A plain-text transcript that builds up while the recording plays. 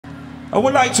I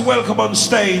would like to welcome on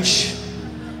stage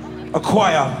a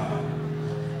choir.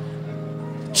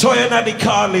 Toya Nadi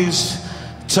Carly's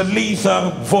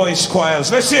Talitha Voice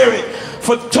Choirs. Let's hear it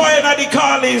for Toya Nadi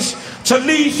Carly's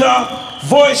Talitha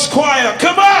Voice Choir.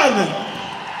 Come on!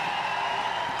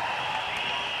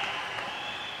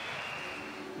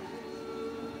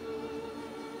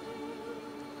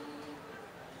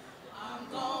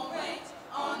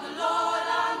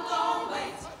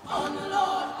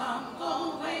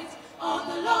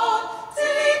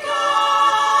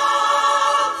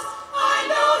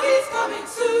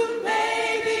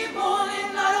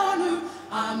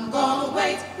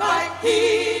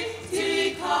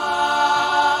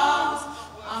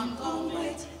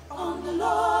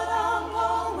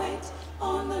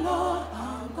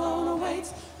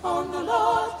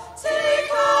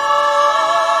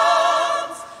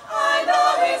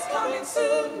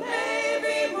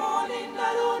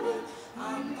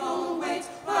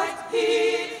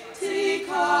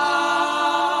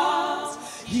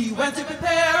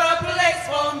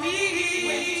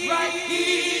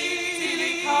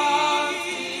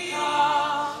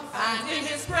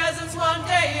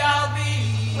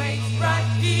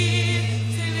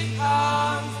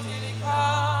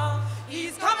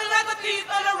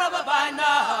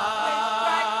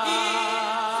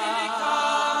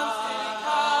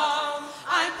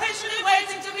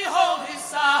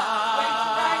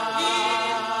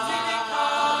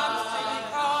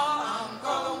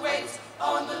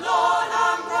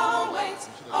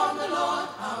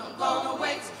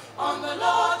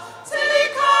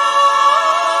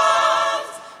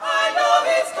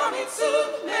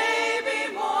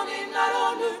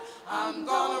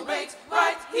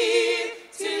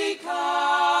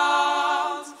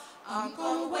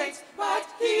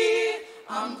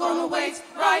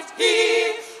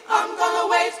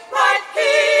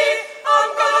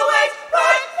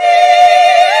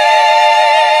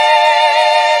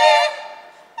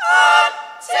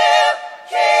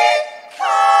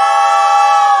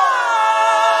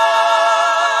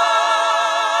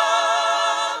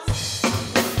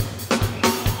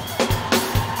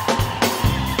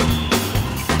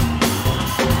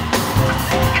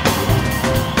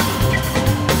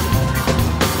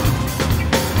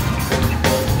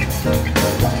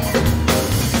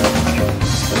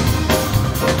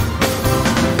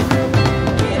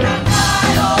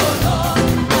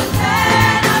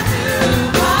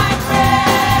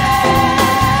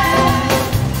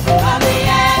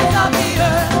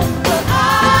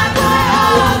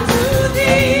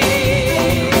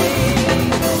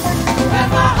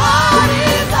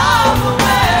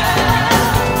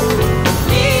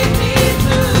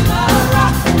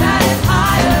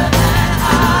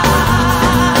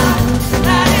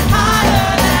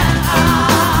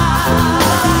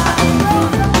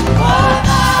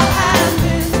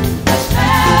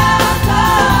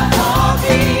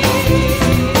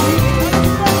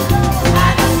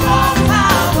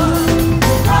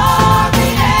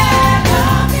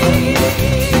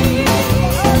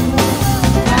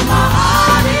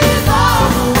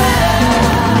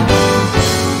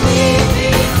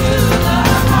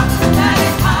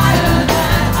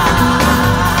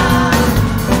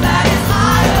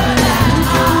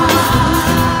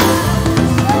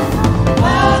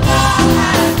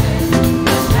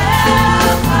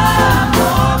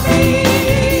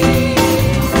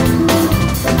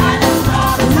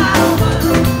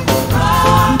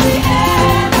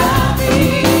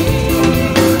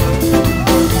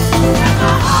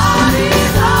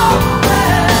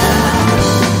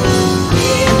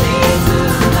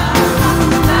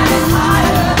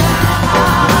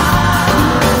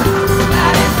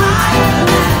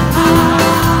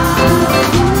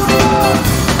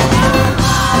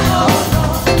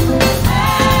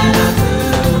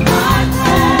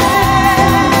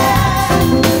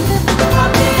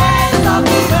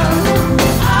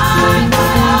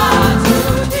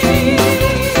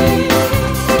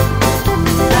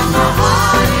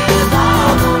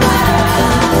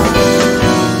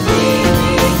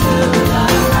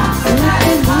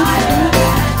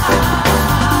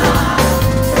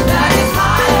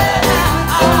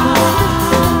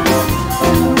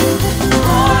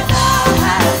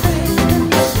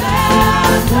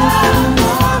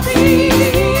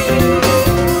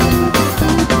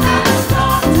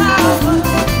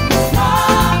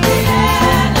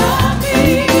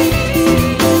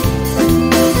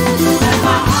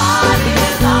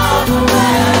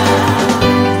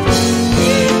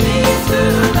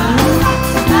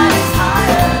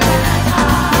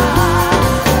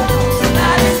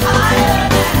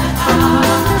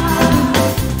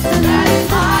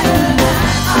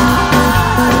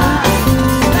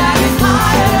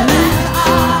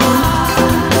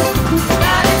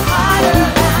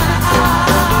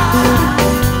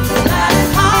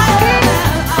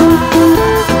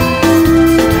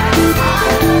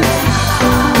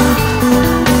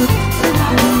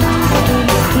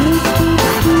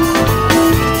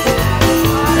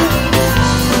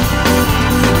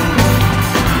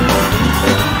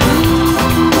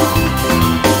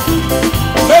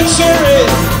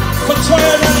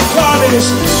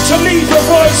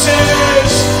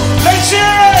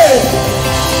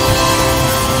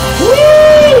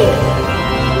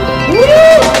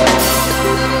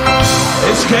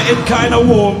 getting kind of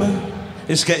warm.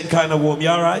 It's getting kind of warm. You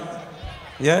all right?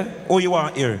 Yeah? All you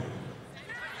want here?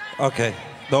 Okay,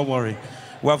 don't worry.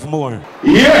 We'll have more.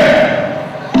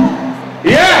 Yeah!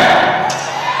 Yeah!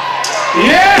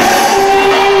 Yes!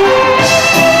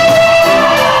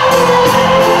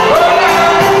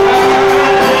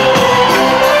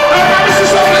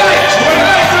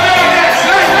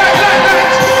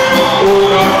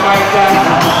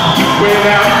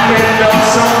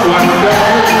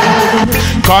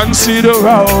 Consider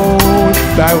all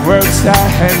thy works, thy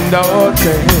hand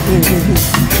ordained.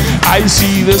 I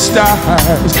see the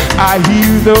stars, I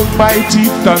hear the mighty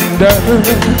thunder.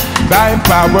 Thy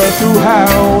power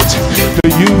throughout the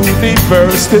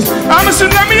universe.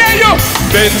 Hammersmith, let me hear you.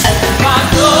 Then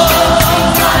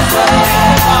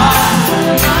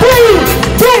boom,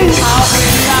 boom,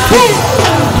 boom.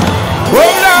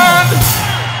 Hold on.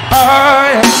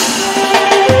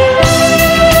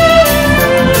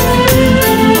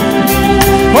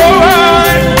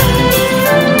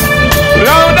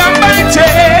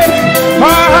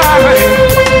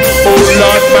 Oh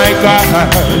Lord my God,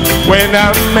 when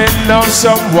I'm in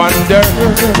awesome wonder,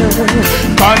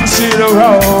 consider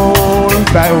all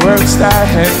thy works, thy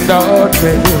hand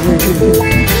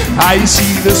ordained. I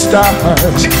see the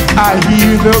stars, I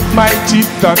hear the mighty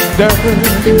thunder.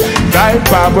 Thy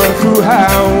power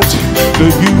throughout the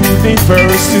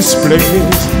universe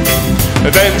displays.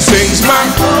 Then sings my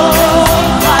soul,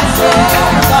 my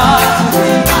Savior.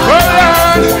 Oh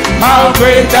Lord, how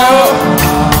great thou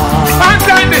art. And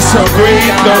thine is so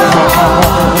great thou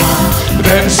art.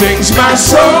 Then sings my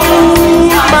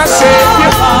soul, my Savior.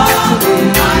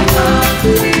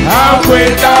 How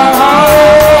great thou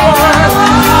art.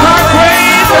 How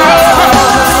great thou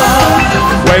art.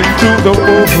 When through the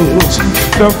woods,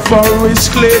 the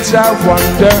forest glades I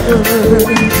wander,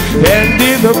 and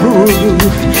in the brook,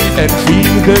 and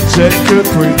feel the gentle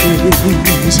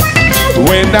breeze.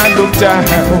 When I look down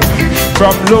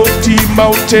from lofty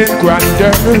mountain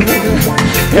grandeur,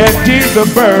 and hear the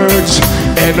birds,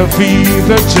 and I feel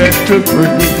the gentle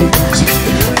breeze.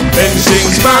 Then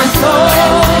sings my soul,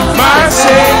 my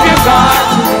Savior God,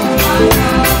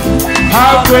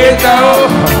 how great thou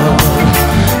art,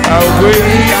 how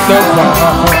great thou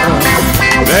art.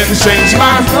 Then sings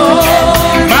my soul,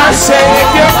 my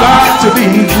Savior God to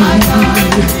thee,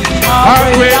 how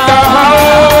great thou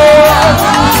art,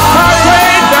 how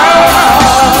great thou art.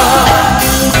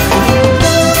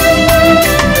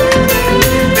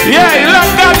 Yeah, you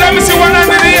love God. Let me see one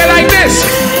hand in the air like this.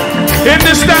 In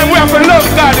this time we have to love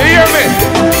God. You hear me?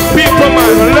 People,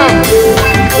 man, we love.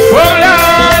 Hold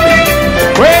on.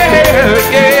 Well,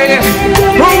 yeah.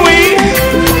 Who we?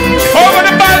 Over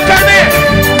the balcony.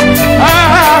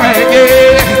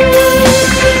 Yeah.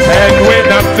 And when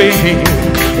I think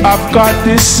I've got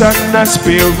this son a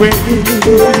spirit,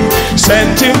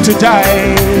 sent him to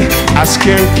die, I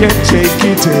scared can't take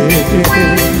it in.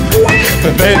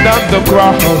 Then on the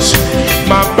cross,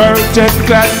 my burden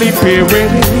gladly bearing,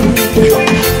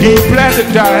 he bled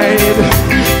and died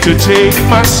to take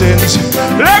my sins.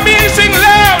 Let me sing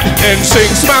loud and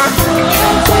sings my soul.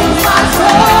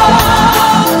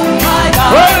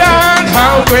 Hold on,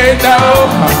 how great thou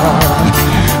art,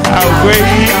 how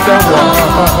great thou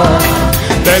art.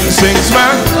 Then sings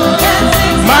my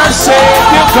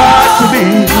Savior God to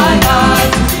thee,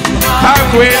 how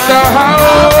great thou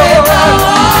art,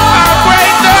 how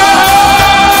great thou art.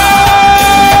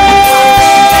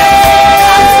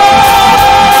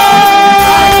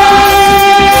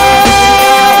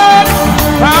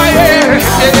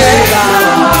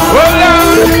 Hold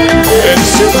on, and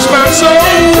sings my soul,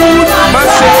 my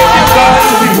Savior God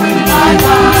to thee,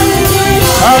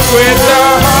 how great thou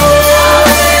art.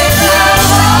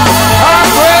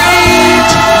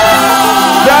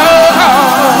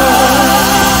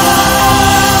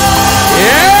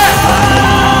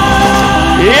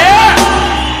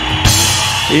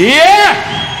 Yeah!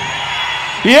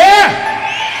 Yeah!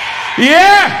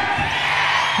 Yeah!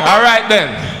 All right then.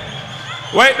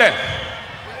 Wait there.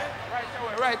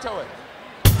 Right to it.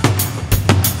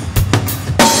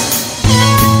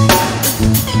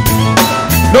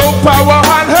 No power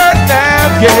on earth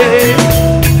now, yeah.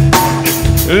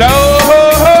 Lord,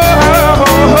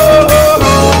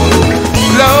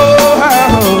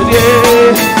 yeah.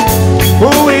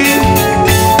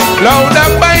 Lord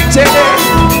Almighty,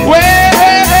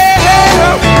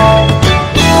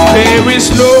 there is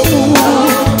no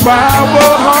power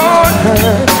on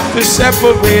earth to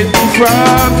separate me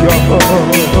from your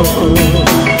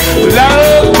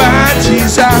love, my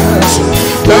Jesus.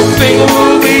 Nothing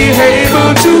will be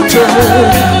able to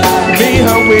turn me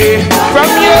away from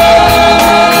you.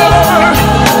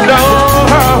 No,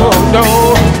 no.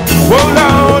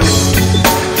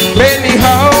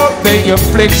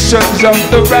 afflictions of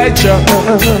the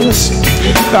righteous.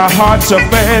 The hearts of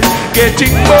men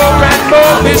getting more and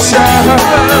more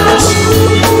vicious.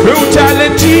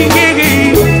 Brutality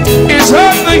is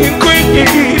on the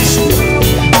increase.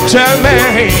 Tell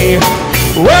me,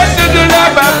 what do the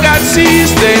love of God sees?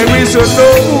 There is no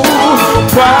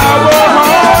power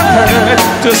on earth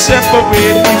to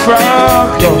separate me from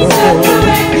God.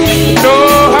 No,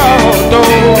 no,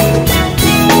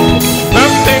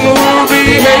 nothing will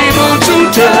be able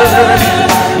to turn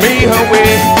me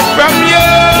away from you.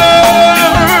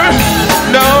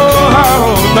 No,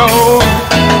 no.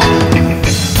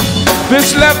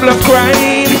 This level of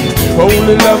crime,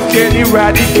 only love can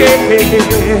eradicate.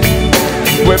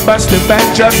 We must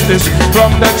demand justice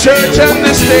from the church and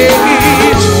the state,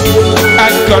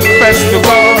 and confess to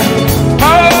God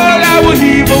all our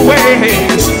evil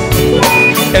ways,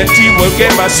 and He will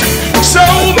give us so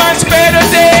much better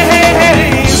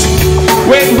days.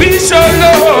 When we show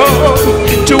love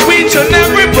to each and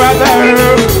every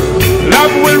brother,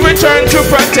 love will return to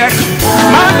protect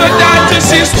mother, daughter,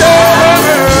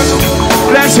 sisters.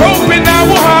 Let's hope in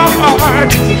our heart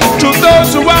to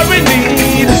those who are in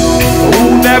need,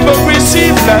 who never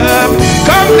receive love.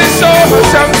 Come this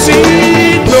awesome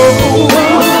seed, no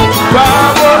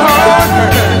power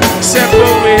on earth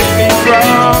separate me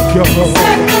from you.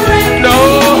 No,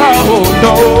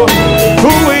 no,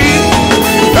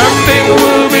 nothing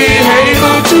will be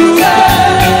able to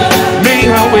me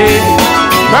away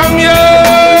from you.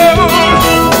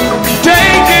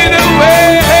 Take it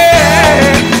away.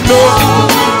 No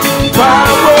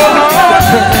power on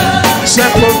earth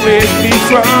separate me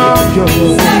from you.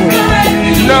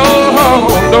 No,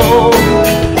 no,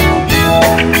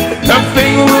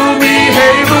 nothing will be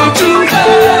able to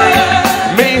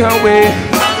me away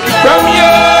from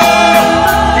you.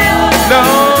 No,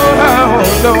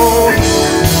 no,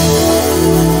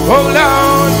 hold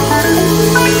on.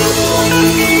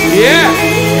 Yeah.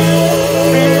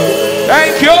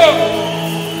 Thank you.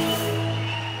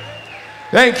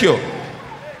 Thank you.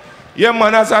 Yeah,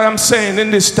 man, as I'm saying,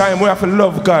 in this time we have to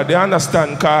love God. You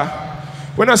understand? Because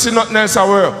when I see nothing else at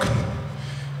work,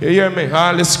 you hear me?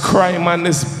 All this crime and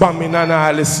this bombing and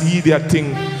all this idiot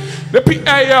thing.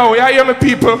 Hey, yo, you hear me,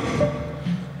 people?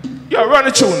 Yo, run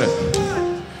the tune.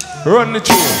 Run the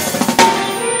tune.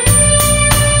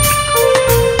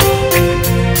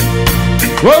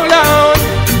 Hold on.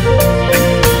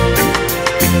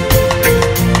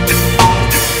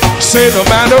 Say no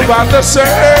matter what the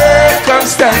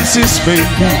circumstances may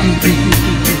be,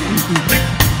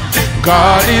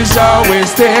 God is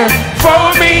always there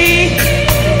for me.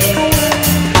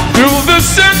 Through the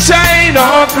sunshine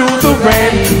or through the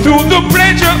rain, through the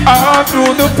pleasure or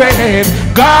through the pain,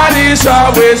 God is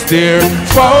always there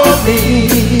for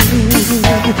me.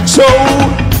 So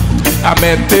I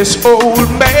met this old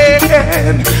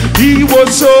man, he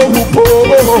was so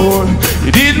poor, he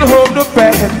didn't hold the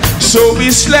bed, so he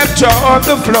slept on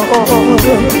the floor.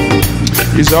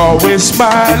 He's always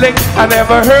smiling, I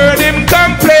never heard him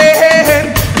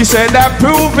complain. He said I'm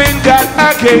proving God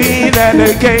again and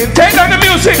again. Take on the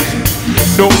music.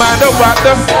 No matter what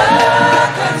the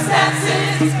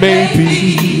circumstances may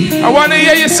be, I want to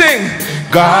hear you sing.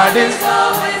 God is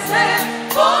always there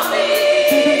for me.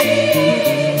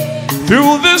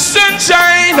 Through the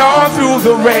sunshine or through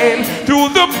the rain, through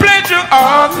the pleasure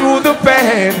or through the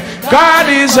pain, God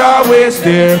is always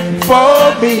there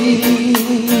for me.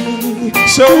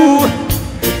 So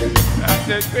I'm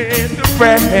a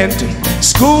friend,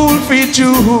 school fee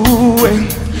due,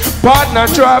 partner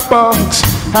Dropbox,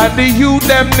 and the youth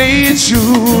them need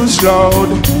shoes,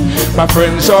 Lord. My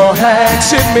friends all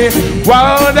asking me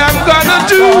what I'm gonna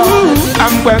do.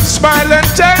 I'm gonna smile and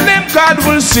tell them God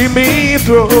will see me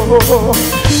through.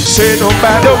 Say no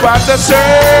matter what the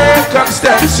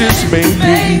circumstances may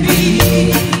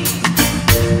be,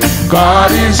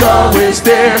 God is always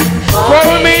there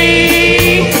for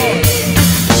me.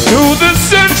 Through the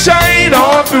sunshine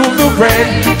or through the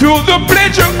rain, through the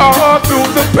pleasure or through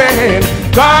the pain,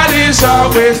 God is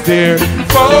always there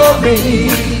for me.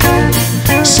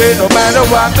 Say no matter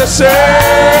what the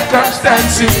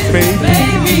circumstances may be.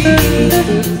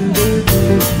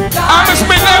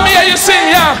 Hammersmith, let me hear you sing,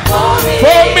 yeah.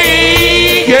 For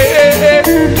me, yeah.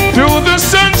 Through the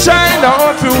sunshine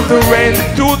or through the rain,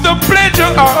 through the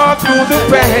pleasure or through the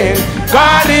pain,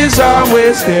 God is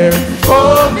always there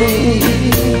for me.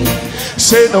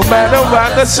 Say no matter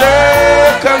what the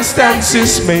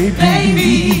circumstances may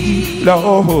be,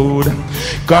 Lord,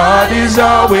 God is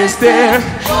always there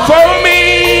for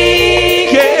me,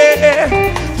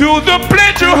 yeah. Through the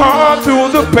pleasure or through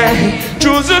the pain,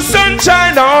 through the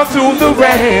sunshine or through the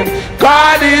rain,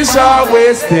 God is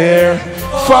always there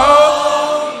for.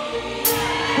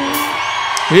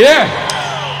 Yeah.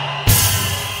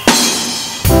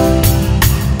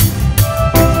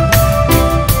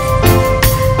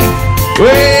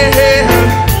 Well,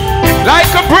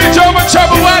 like a bridge over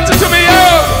troubled water to me,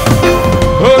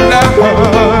 oh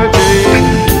Lord,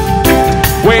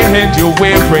 when you're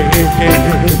weary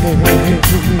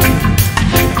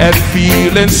and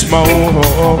feeling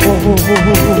small,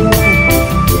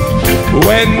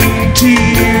 when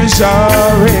tears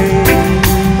are in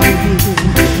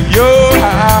your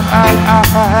eyes,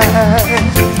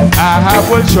 I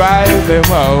will dry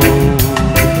them out.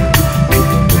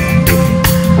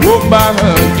 Woman,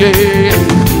 yeah,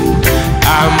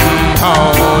 I'm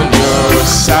on your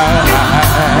side.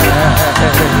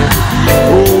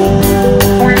 Oh,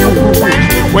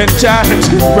 when times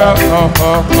get rough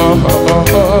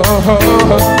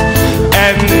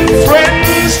and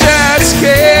friends just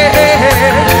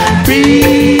can't be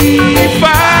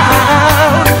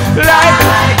found like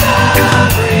a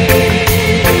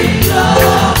breeze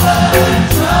over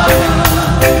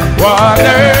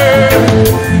water.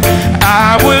 I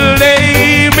will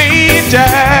lay me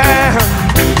down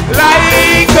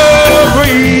like a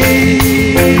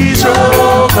breeze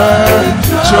over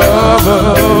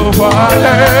troubled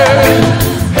water.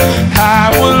 I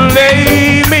will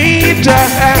lay me down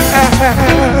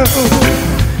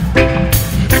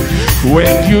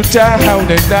when you're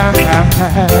down and out,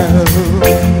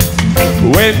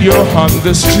 when you're on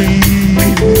the street,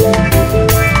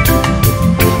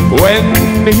 when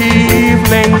the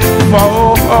evening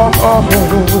falls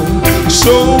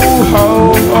so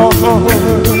hard,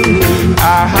 I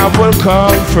will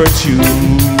comfort you.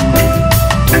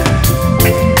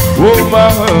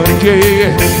 Woman,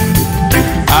 yeah,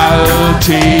 I'll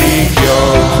take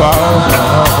your part.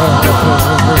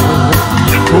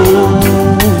 Oh,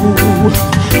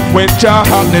 when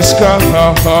darkness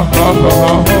comes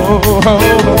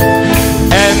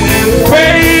and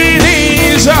pain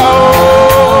is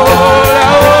all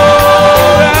around,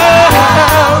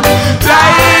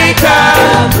 like a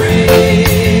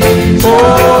breeze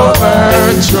over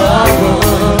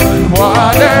troubled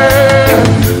water,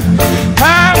 I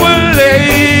will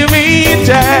lay me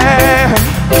down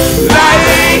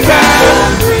like a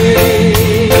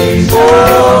breeze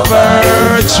over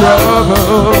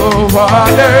troubled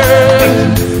water.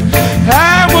 I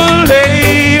will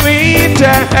lay me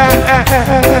down.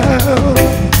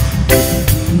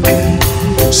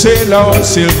 Sail on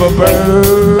silver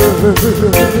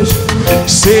birds,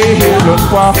 sail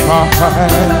on wide.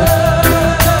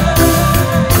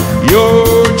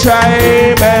 Your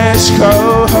time has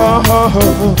come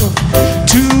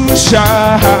to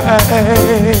shine.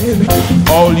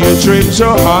 All your dreams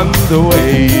are on the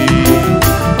way.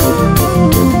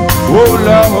 Oh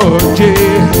Lord,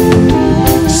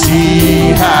 yeah,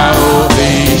 see how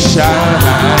they shine.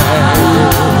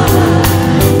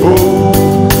 Oh,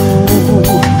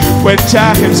 when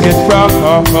times get rough,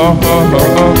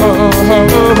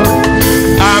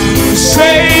 I'm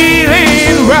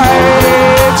sailing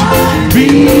right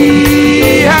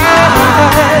behind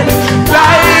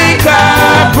like a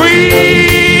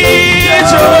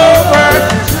breeze over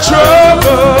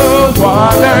troubled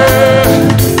water.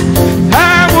 I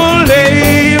will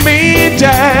lay me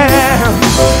down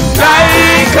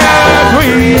like a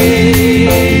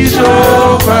breeze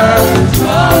over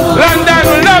London,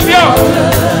 love you.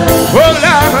 Oh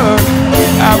Lord,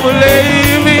 I will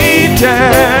lay me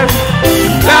down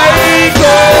like a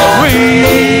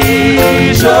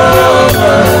breeze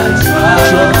over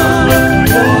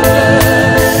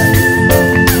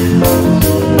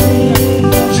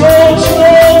George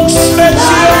Nooks, let's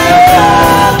hear it.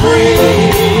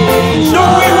 Do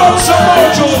we want some more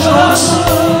George Nooks?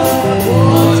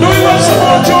 Do we want some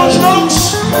more George Nooks?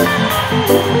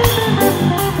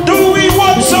 Do we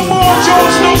want some more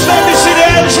George Nooks? Let me see the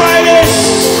hands like this.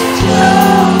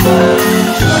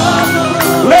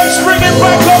 Let's bring it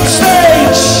back on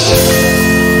stage.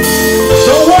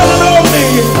 The one and only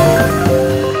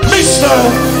Mr.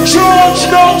 George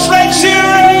Nooks. Let's hear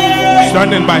it.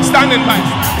 Standing by, standing by.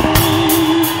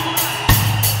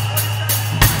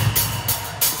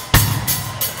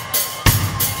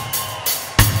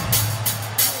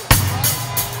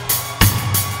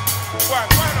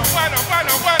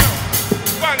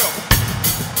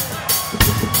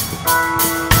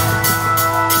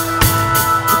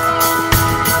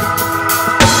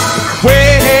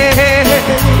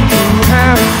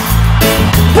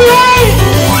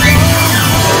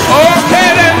 Okay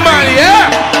then, man, yeah.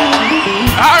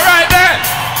 All right then.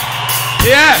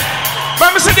 Yeah.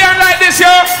 Let me sit down like this, yo.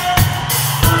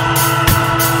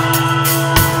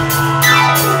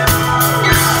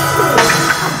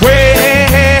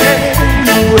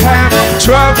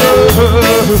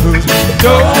 troubles.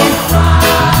 Don't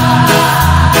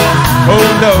oh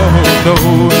no, no.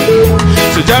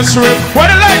 So just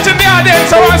what a light in the audience,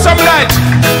 I want some light.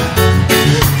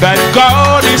 That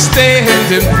God is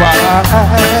standing by.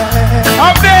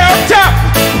 Up there, up top,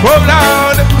 hold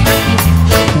on.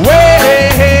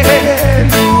 When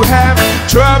you have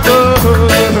trouble,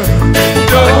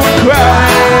 don't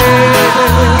cry.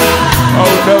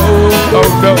 Oh no, oh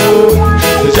no.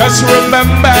 Just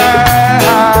remember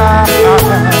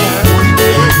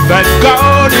that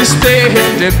God is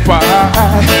standing by.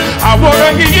 I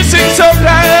wanna hear you sing so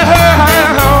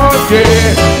loud,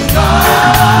 yeah.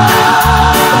 God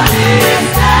is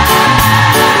standing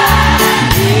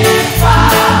by.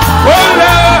 Hold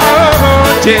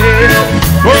on, yeah,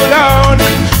 hold on.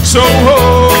 So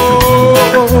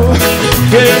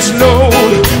there's no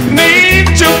need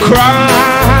to cry.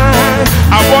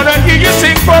 I wanna hear you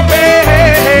sing for me.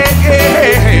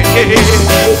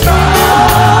 God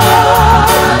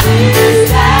is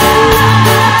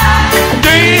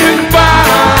standing by.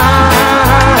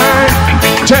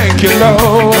 Thank you,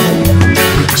 Lord.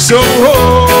 So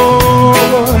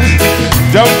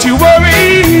don't you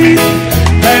worry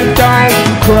and don't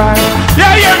cry.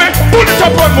 Yeah, yeah, man. Pull it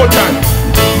up one more time.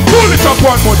 Pull it up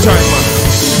one more time, man.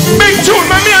 Big tune,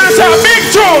 man. Me understand. Big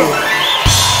tune.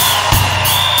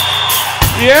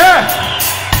 Yeah.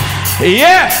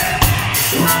 Yeah.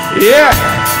 Yeah.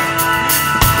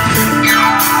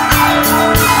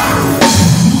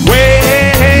 When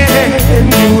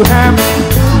you have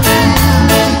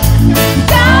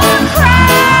don't cry.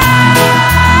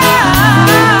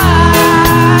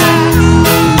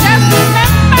 Just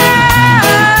remember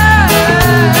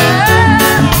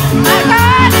my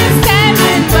God is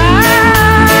standing by.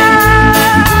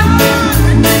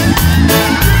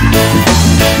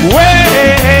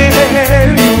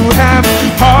 When you have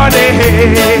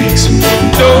heartaches,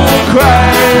 don't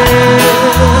cry.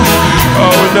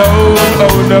 Oh no,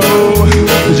 oh no.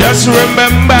 Just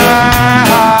remember,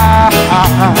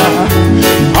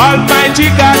 Almighty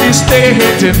God is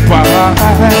standing by.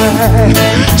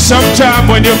 Sometime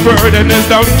when your burden is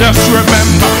down, just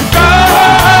remember,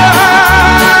 God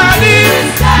is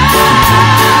standing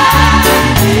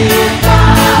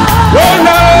by. Oh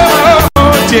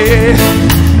Lord, yeah.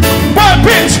 One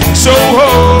pitch, so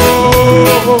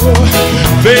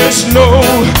there's no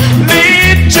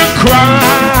need to cry.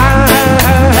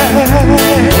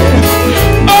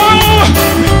 Oh,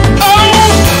 oh,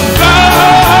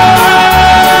 God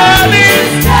is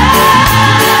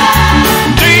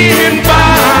standing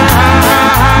by.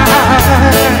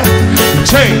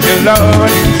 Thank you,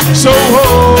 Lord. So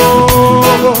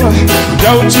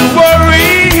don't you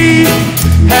worry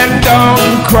and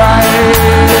don't cry.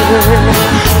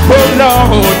 Oh no,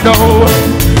 no.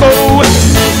 Oh,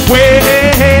 when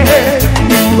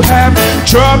you have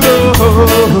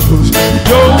troubles,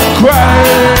 don't cry.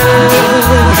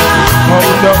 Oh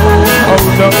no, oh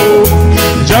no.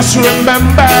 Just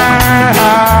remember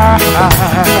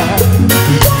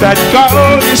that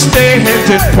God is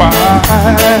standing by.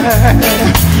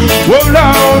 Oh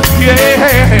Lord,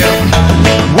 yeah.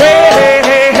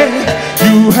 When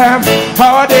you have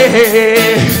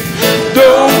heartache,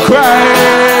 don't cry.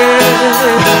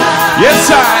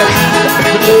 Yes, I.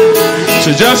 So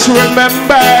just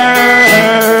remember.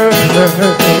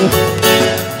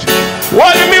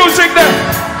 What the music there?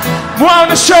 More on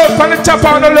the show, on the top,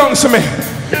 on the lungs for me.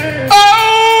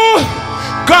 Oh,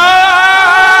 God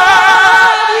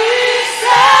is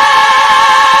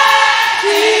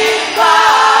standing by.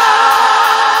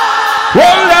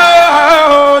 Oh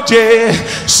Lord, yeah.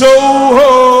 So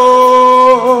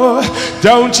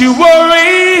don't you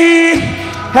worry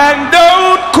and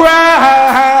don't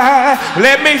cry.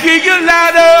 Let me hear you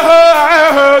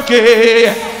louder,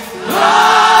 yeah.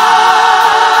 God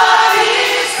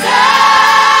is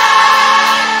standing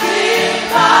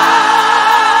by.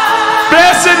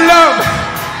 Blessed love,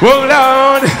 oh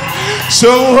Lord.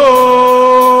 So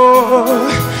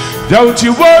don't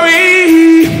you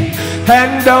worry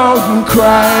and don't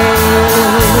cry.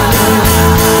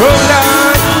 Oh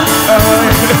Lord,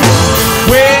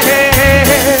 when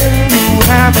you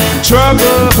have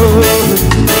trouble,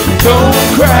 don't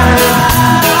cry.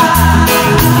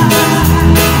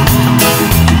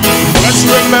 Just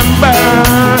remember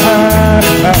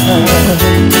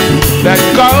that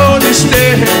God is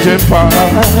standing by.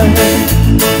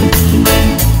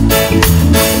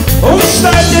 Who's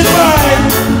standing by?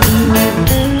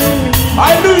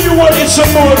 I knew you wanted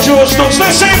some more George Nooks.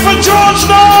 Let's say for George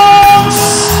Nooks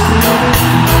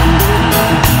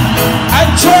and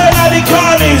turn out the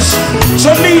carnies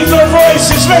to leave their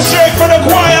voices. Let's say for the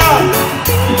choir.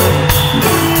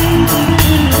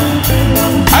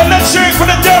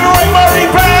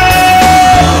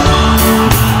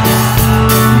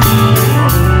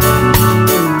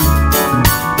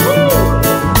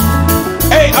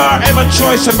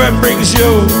 Choice FM brings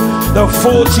you the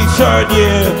 43rd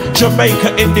year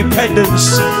Jamaica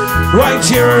Independence right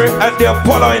here at the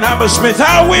Apollo in Hammersmith.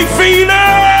 How we feeling?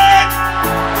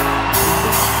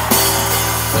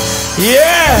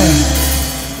 Yeah.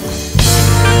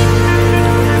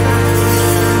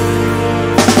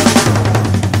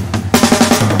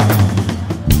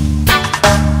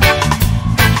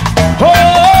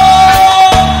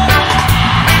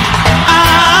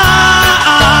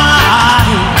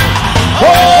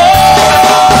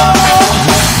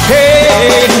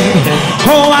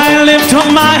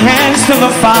 To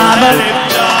the Father,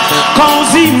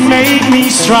 cause He made me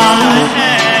strong.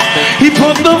 He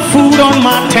put the food on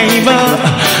my table,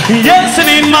 yes, and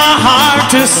in my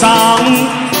heart a song.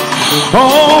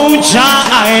 Oh, Jah,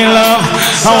 I love.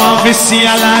 I want to see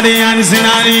a lot of hands in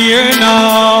the air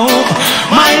now.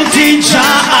 Mighty Jah,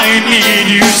 I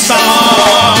need you so.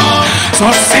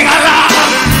 So sing along.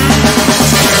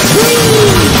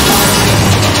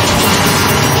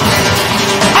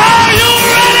 Are you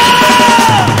ready?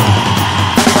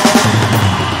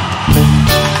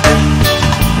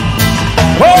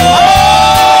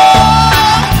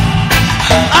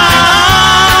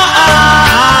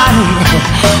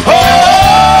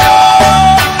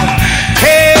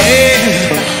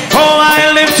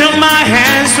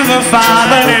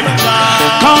 Father,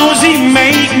 cause He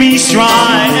made me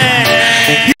strong.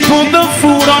 He put the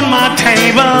food on my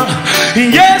table,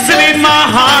 yes, and in my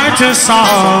heart a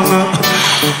song.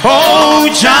 Oh,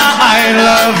 Jah, I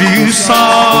love you so.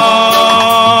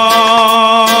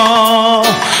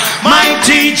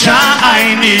 Mighty Jah,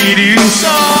 I need you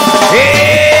so.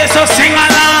 Yeah, so sing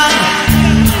along.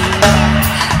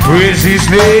 Praise His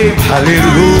name,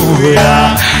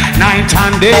 hallelujah. Night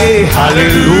and day,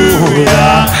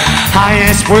 hallelujah.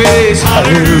 Highest praise,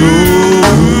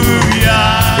 hallelujah.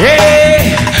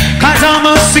 Hey, cause I'm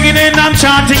singing and I'm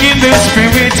chanting in the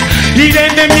spirit. He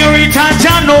let them hear it and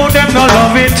I know them no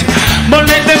love it. But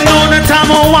let them know that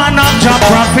I'm a one of Jah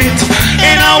prophet.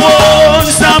 And I won't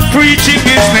stop preaching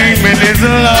His name and His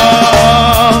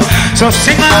love. So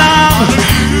sing along.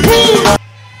 Woo.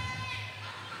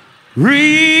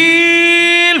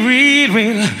 Real, real,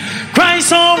 real. Christ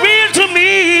so real to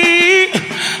me.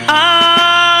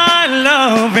 I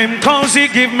love Him cause He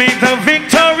give me the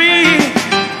victory.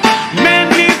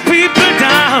 Many people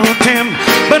doubt Him,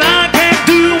 but I can't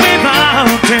do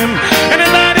without Him, and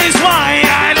that is why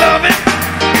I love Him.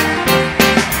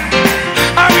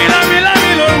 I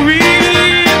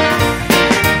real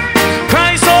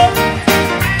Christ, oh,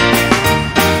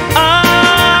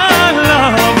 I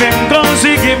love Him cause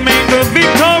He give me the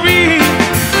victory.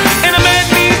 And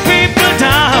many people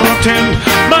doubt Him,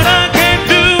 but I can't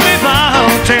do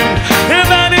without Him, and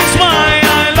that is why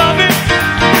I love Him.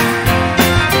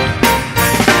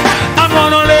 I'm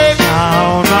gonna lay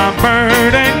down my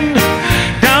burden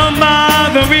down by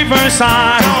the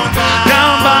riverside,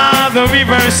 down by the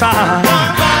riverside,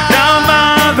 down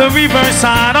by the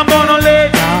riverside. I'm gonna lay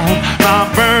down my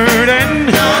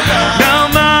burden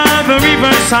down by the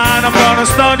riverside. I'm gonna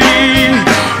study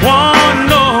one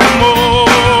no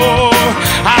more.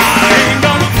 I ain't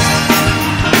gonna.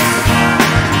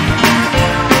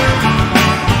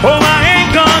 Oh, I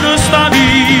ain't gonna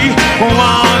study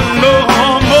one no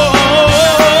more.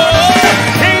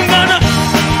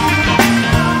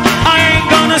 I ain't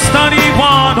gonna study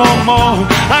one no more.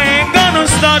 I ain't gonna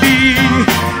study.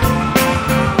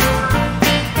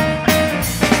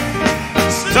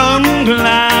 Some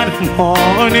glad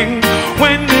morning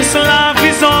when this life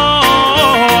is all,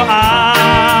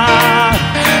 I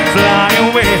fly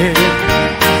away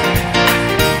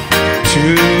to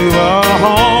a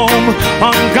home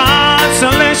on God's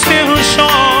celestial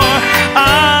shore. I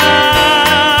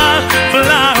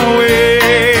fly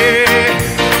away.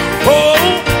 Oh,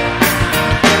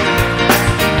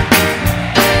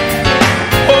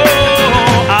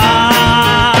 oh, I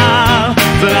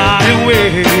fly away.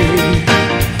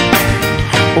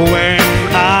 When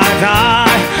I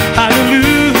die,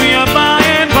 hallelujah, by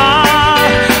and by,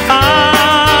 I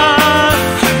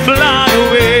fly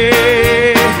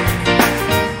away.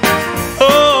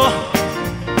 Oh,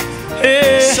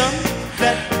 hey.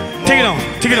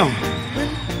 Take it on.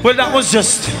 Well, that was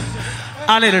just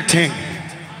a little thing.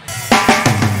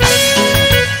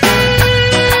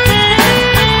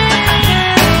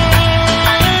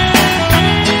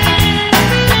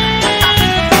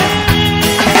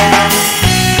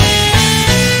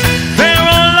 There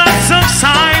are lots of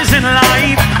signs in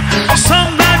life,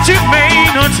 some that you may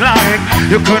not like.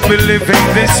 You could be living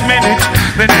this minute,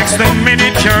 the next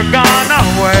minute you're gone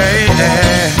away.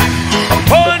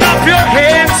 Hold up your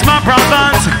heads, my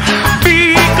brothers,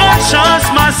 because conscience,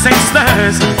 my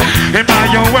sisters. And by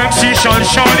your work she shall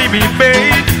surely be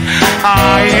paid.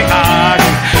 I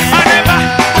never.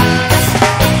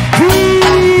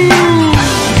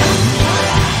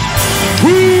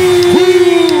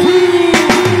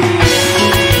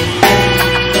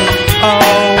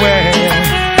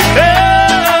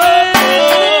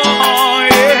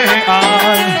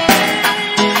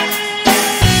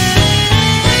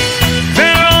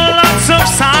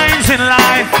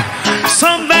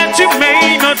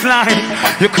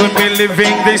 Life. You could be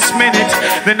living this minute,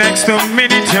 the next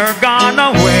minute you're gone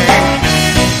away.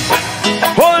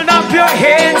 Hold up your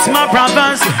heads, my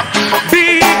brothers.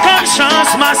 Be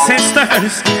conscious, my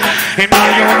sisters. In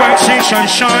all your work she shall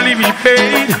surely be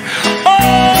paid.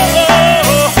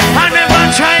 Oh, I never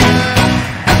tried.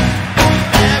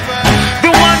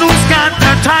 The one who's got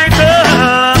the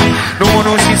title, the one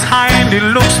who sits high and he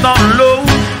looks down low.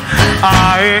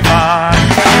 And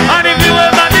if you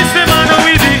ever this the man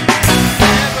with it,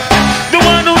 the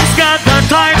one who's got the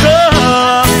title,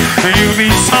 and you be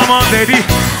someone that he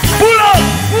pull up,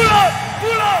 pull up,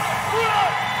 pull up, pull up,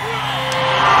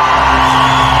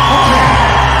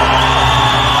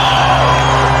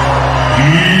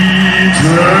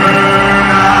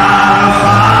 Eternal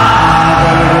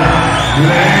Father,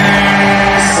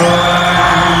 bless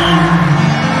us,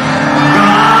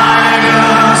 guide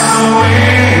us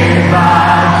away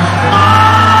by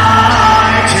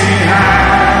mighty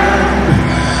hand,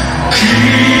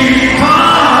 keep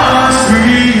us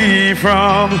free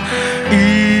from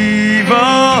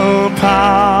evil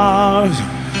powers,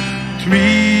 to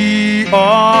be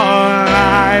all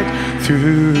night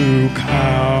through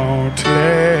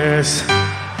countless,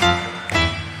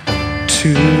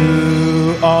 to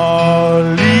all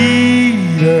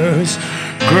leaders,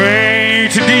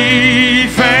 great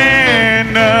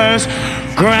defenders,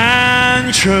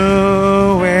 grant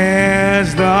true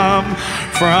wisdom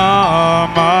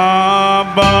from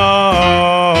above.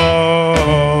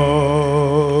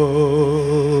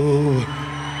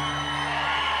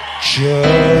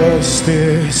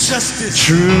 Justice,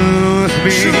 truth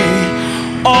be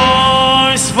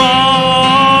ours forever.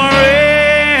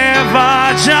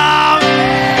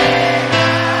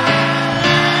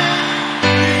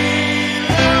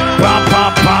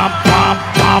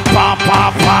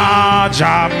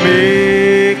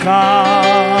 Jamaica,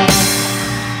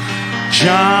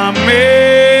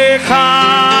 Jamaica,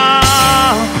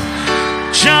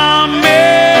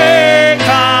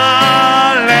 Jamaica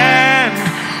land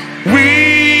we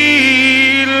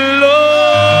love.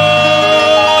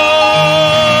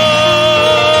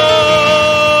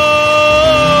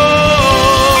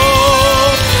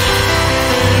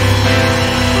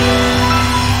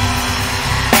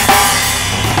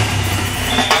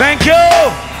 Thank you.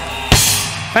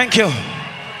 Thank you.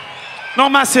 No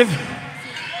massive.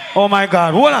 Oh my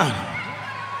God. Hold on.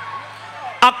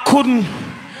 I couldn't,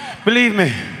 believe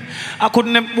me, I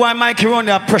couldn't, why Mikey run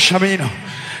there pressure me, you know,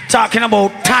 talking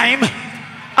about time.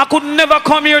 I could never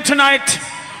come here tonight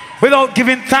without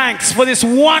giving thanks for this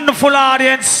wonderful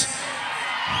audience.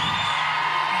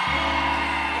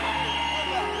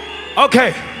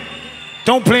 Okay.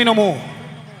 Don't play no more.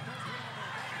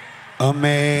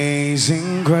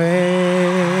 Amazing grace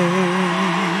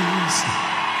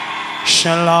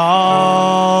shall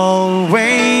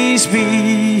always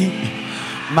be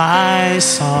my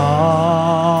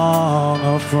song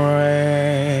of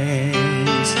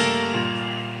praise,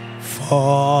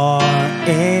 for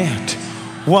it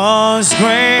was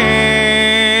grace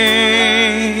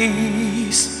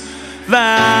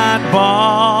that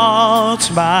bought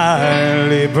my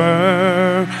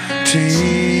liberty.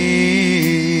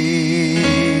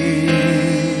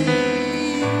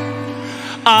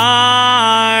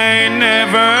 I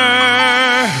never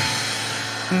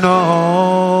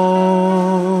know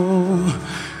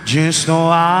just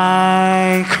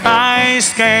why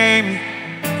Christ came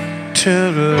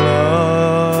to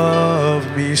love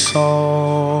me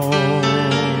so.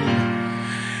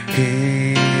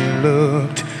 He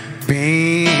looked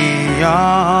beyond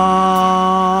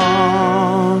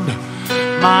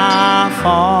my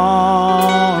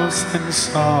faults and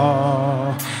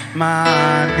saw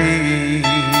my need.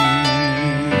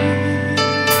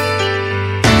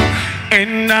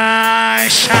 And I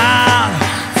shall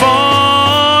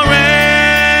forever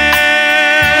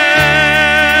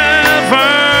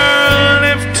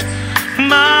lift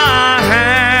my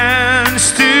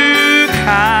hands to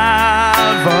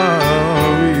Calvary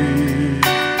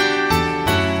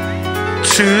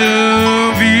to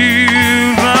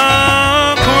view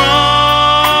the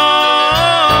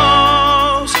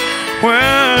cross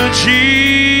where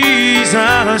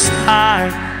Jesus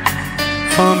died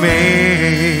for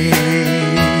me.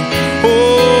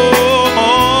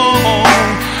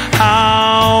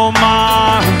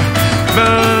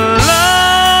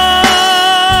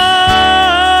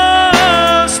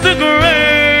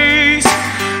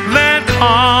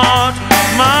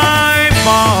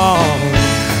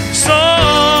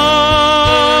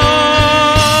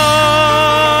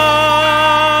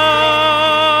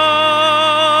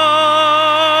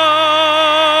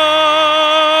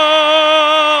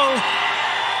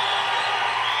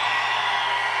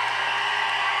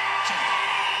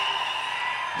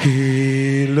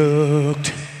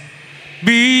 looked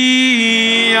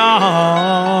beyond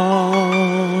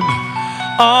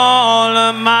all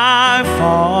of my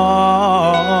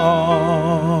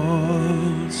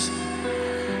faults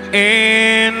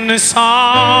and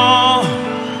saw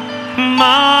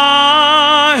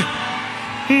my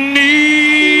need.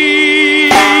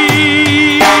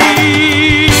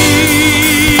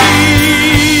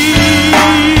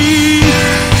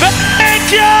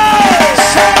 Thank you,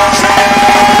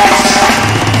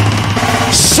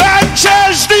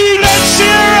 Sanchez, let's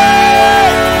hear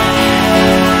it!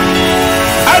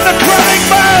 And the chronic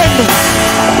man,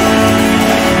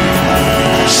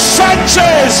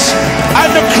 Sanchez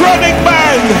and the chronic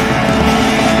man,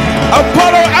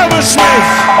 Apollo Hammersmith.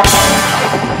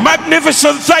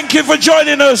 Magnificent, thank you for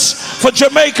joining us for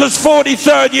Jamaica's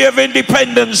 43rd year of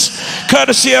independence,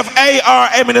 courtesy of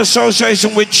ARM in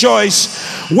association with Choice.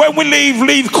 When we leave,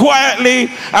 leave quietly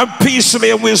and peacefully,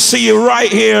 and we'll see you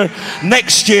right here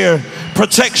next year.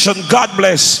 Protection, God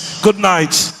bless, good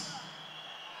night.